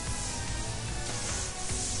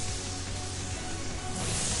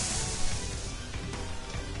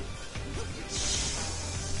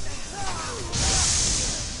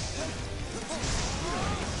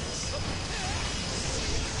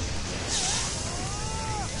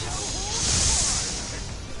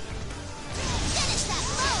 Finish that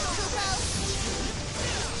foe, Kupo.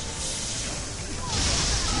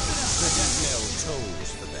 The death knell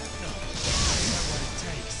tolls for them.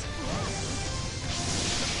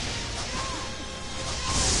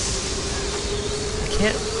 I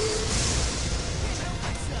can't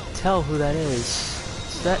tell who that is.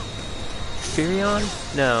 Is that Furion?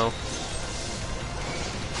 No.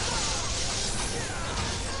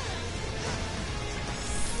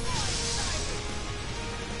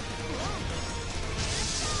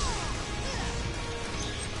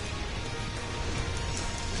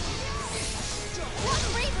 Block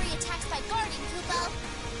bravery attacks by guarding, Kupo.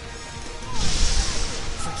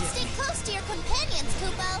 Stay close to your companions,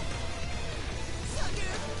 Kupo.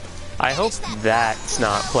 I hope that's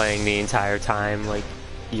not playing the entire time, like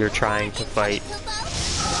you're trying to fight.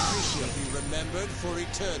 Shall be remembered for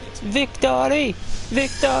eternity. Victory!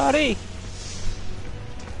 Victory!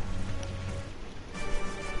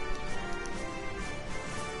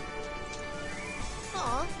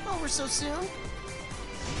 Aw, over so soon.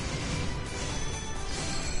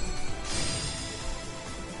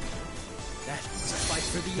 That was a fight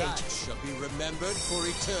for the That ages. shall be remembered for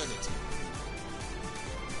eternity.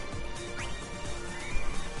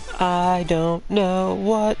 I don't know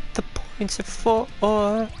what the points are for.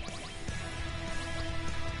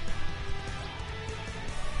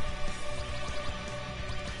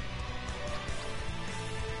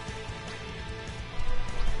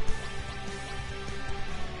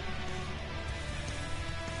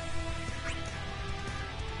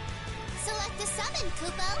 Select a summon,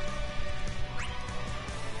 Kupo.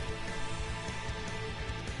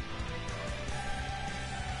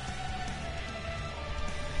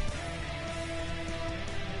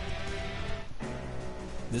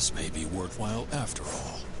 This may be worthwhile after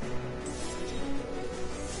all.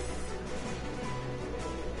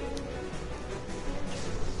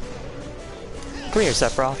 Come here,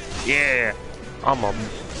 Sephiroth. Yeah! I'ma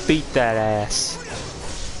beat that ass.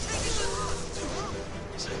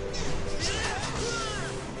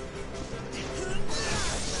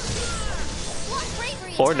 Block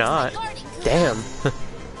bravery Or attacks not. by guarding, Kupo. Damn.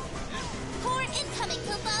 Core incoming,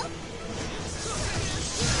 Kupo.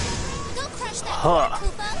 Go crush that Huh. core,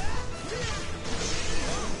 Kupo.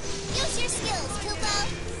 Use your skills, Kupo.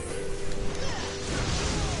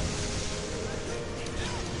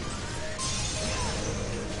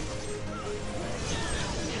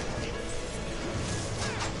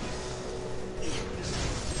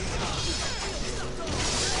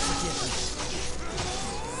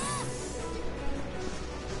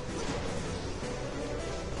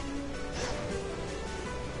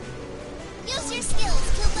 Use your skills,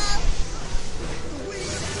 Kupo.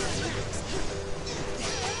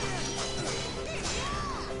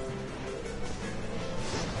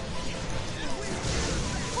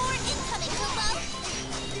 Core incoming, Kupo.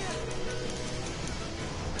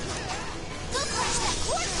 Go crush that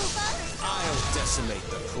core, Kupo. I'll decimate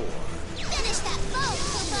the core. Finish that foe,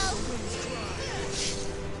 Kupo.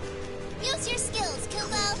 Use your skills,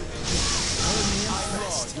 Kupo. I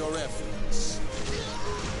laud your efforts.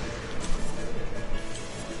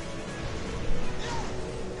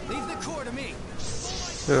 Leave the core to me.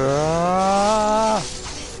 Ah.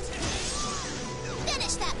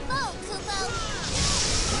 Finish that foe, Kupo.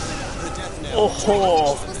 The death knell. Oh.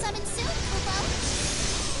 Enemies will summon soon, Kupo.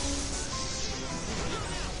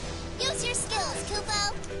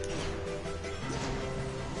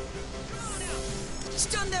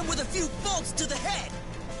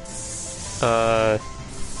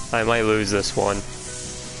 I might lose this one.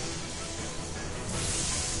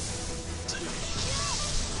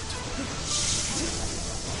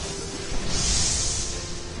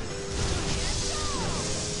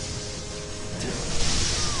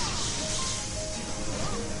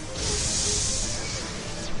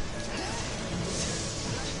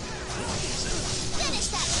 Finish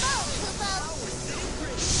that foe, Kupo!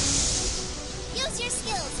 Use your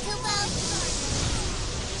skills, Kupo!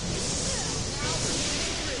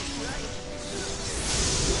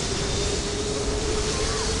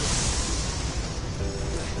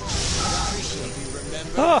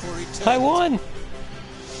 Oh, I won!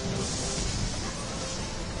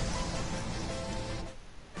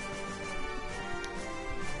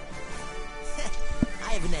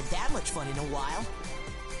 I haven't had that much fun in a while.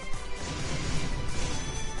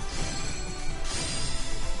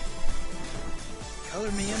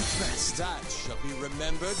 Color me impressed. That shall be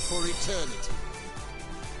remembered for eternity.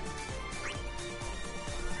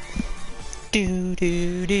 Do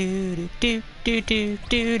do do do do do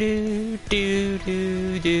do do do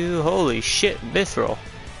do do. Holy shit, Mithril.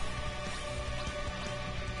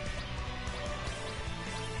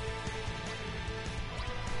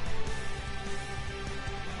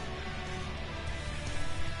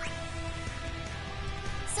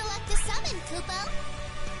 Select a summon, Kupo!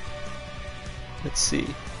 Let's see.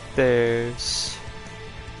 There's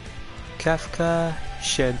Kafka,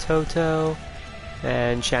 Shantoto,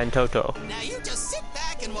 and Shantoto. Now you just sit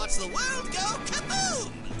back and watch the world go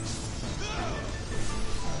kaboom!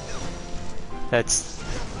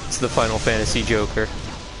 It's the Final Fantasy Joker.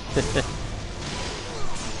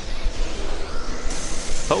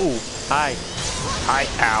 Oh, hi. Hi,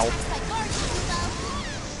 ow. By Guardian, Kupo!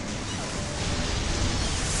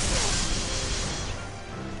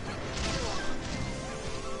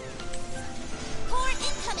 Core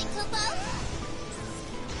incoming, Kupo!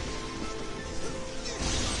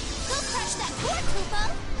 Go crush that core, Kupo!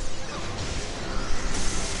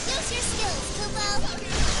 Use your skills, Kupo!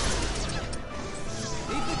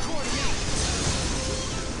 Leave the core to me.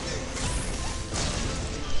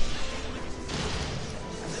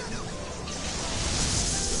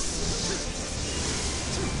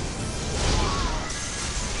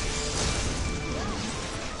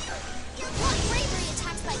 Block bravery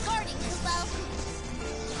attacks by guarding, Kupo!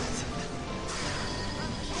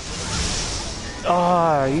 Oh,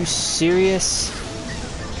 are you serious?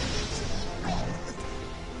 How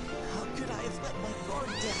could I have let my guard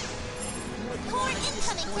down? Core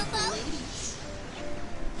incoming, Kupo!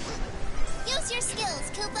 Use your skills,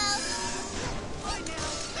 Kupo!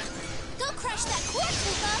 Go crush that core,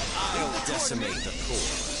 Kupo! I'll decimate the core.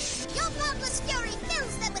 Your boundless fury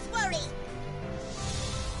fills them with worry!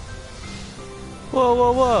 Whoa,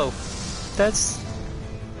 whoa, whoa. That's...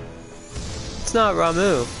 It's not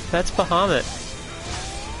Ramu. That's Bahamut.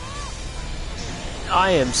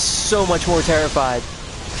 I am so much more terrified.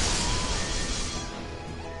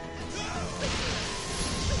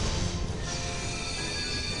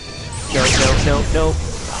 No, no, no, no.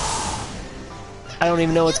 I don't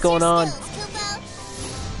even know what's going on.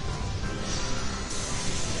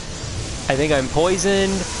 I think I'm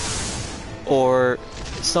poisoned. Or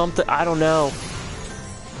something. I don't know.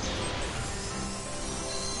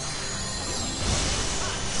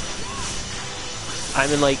 I'm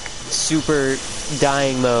in like super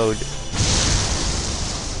dying mode.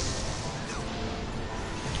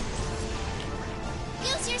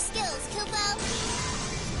 Use your skills, Kupo!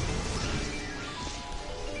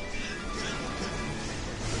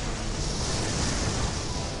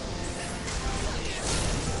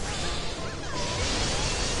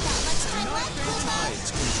 Not much time left, Kupo! Tides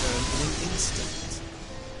can turn in an instant.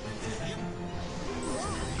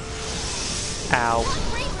 Ow. Block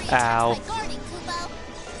bravery attacks Ow. by guarding, Kupo!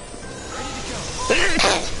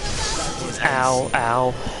 Ow,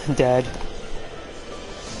 ow. Dead.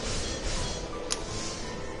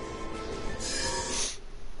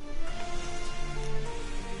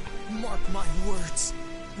 Mark my words.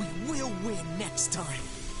 We will win next time.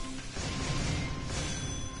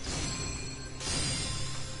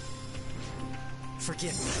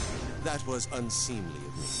 Forgive me. That was unseemly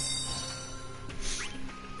of me.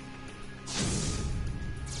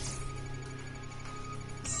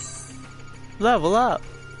 Level up.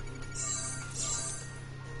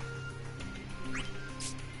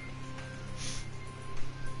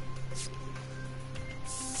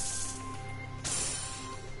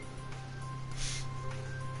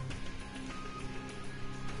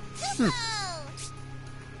 Kupo!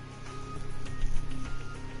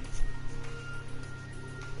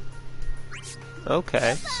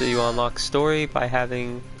 Okay, so you unlock story by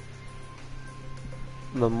having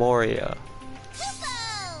Memoria.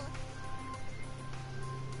 Kupo!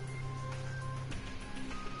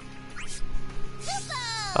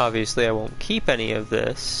 Kupo! Obviously, I won't keep any of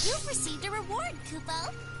this. You've received a reward,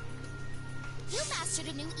 Kupo. You mastered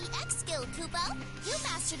a new EX skill, Kupo. You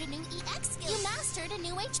mastered a new EX skill. You mastered a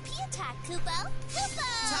new HP attack, Kupo. Kupo!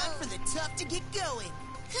 Time for the tough to get going.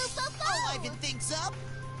 Kupo I'll liven things up.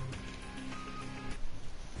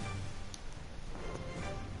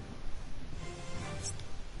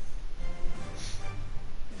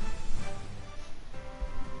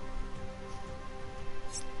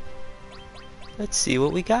 Let's see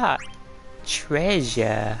what we got.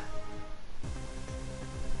 Treasure.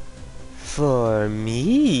 For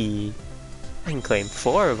me. I can claim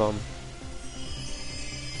 4 of them.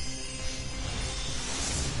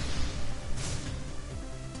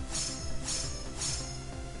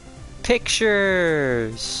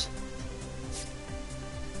 Pictures.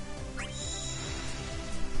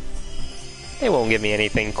 They won't give me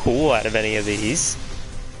anything cool out of any of these.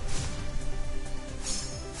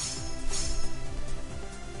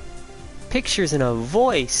 Pictures and a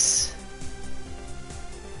voice.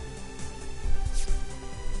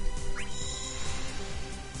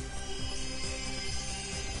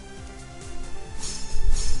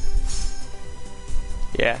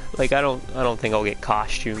 Yeah, like I don't think I'll get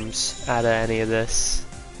costumes out of any of this.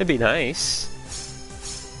 It'd be nice.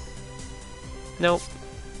 Nope.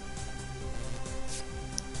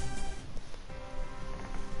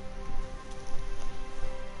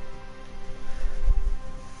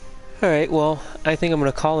 Alright, well, I think I'm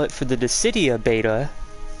going to call it for the Dissidia beta.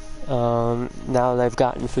 Now that I've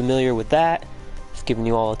gotten familiar with that, I've given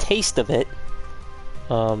you all a taste of it.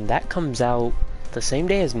 That comes out the same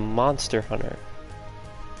day as Monster Hunter,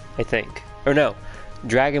 I think. Or no,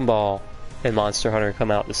 Dragon Ball and Monster Hunter come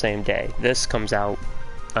out the same day. This comes out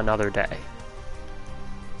another day.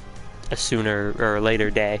 A sooner or later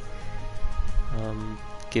day.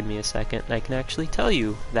 Give me a second, I can actually tell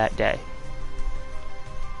you that day.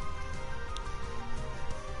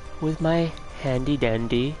 With my handy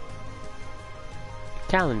dandy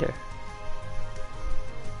calendar.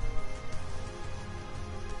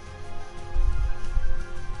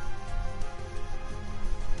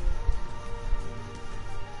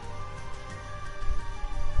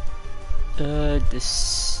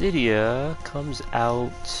 Dissidia comes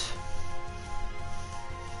out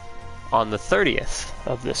on the 30th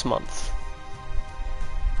of this month.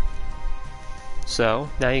 So,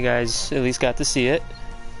 now you guys at least got to see it.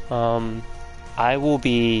 I will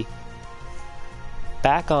be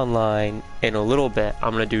back online in a little bit.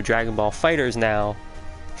 I'm going to do Dragon Ball Fighters now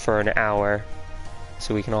for an hour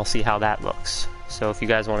so we can all see how that looks. So if you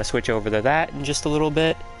guys want to switch over to that in just a little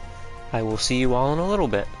bit, I will see you all in a little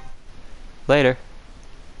bit. Later.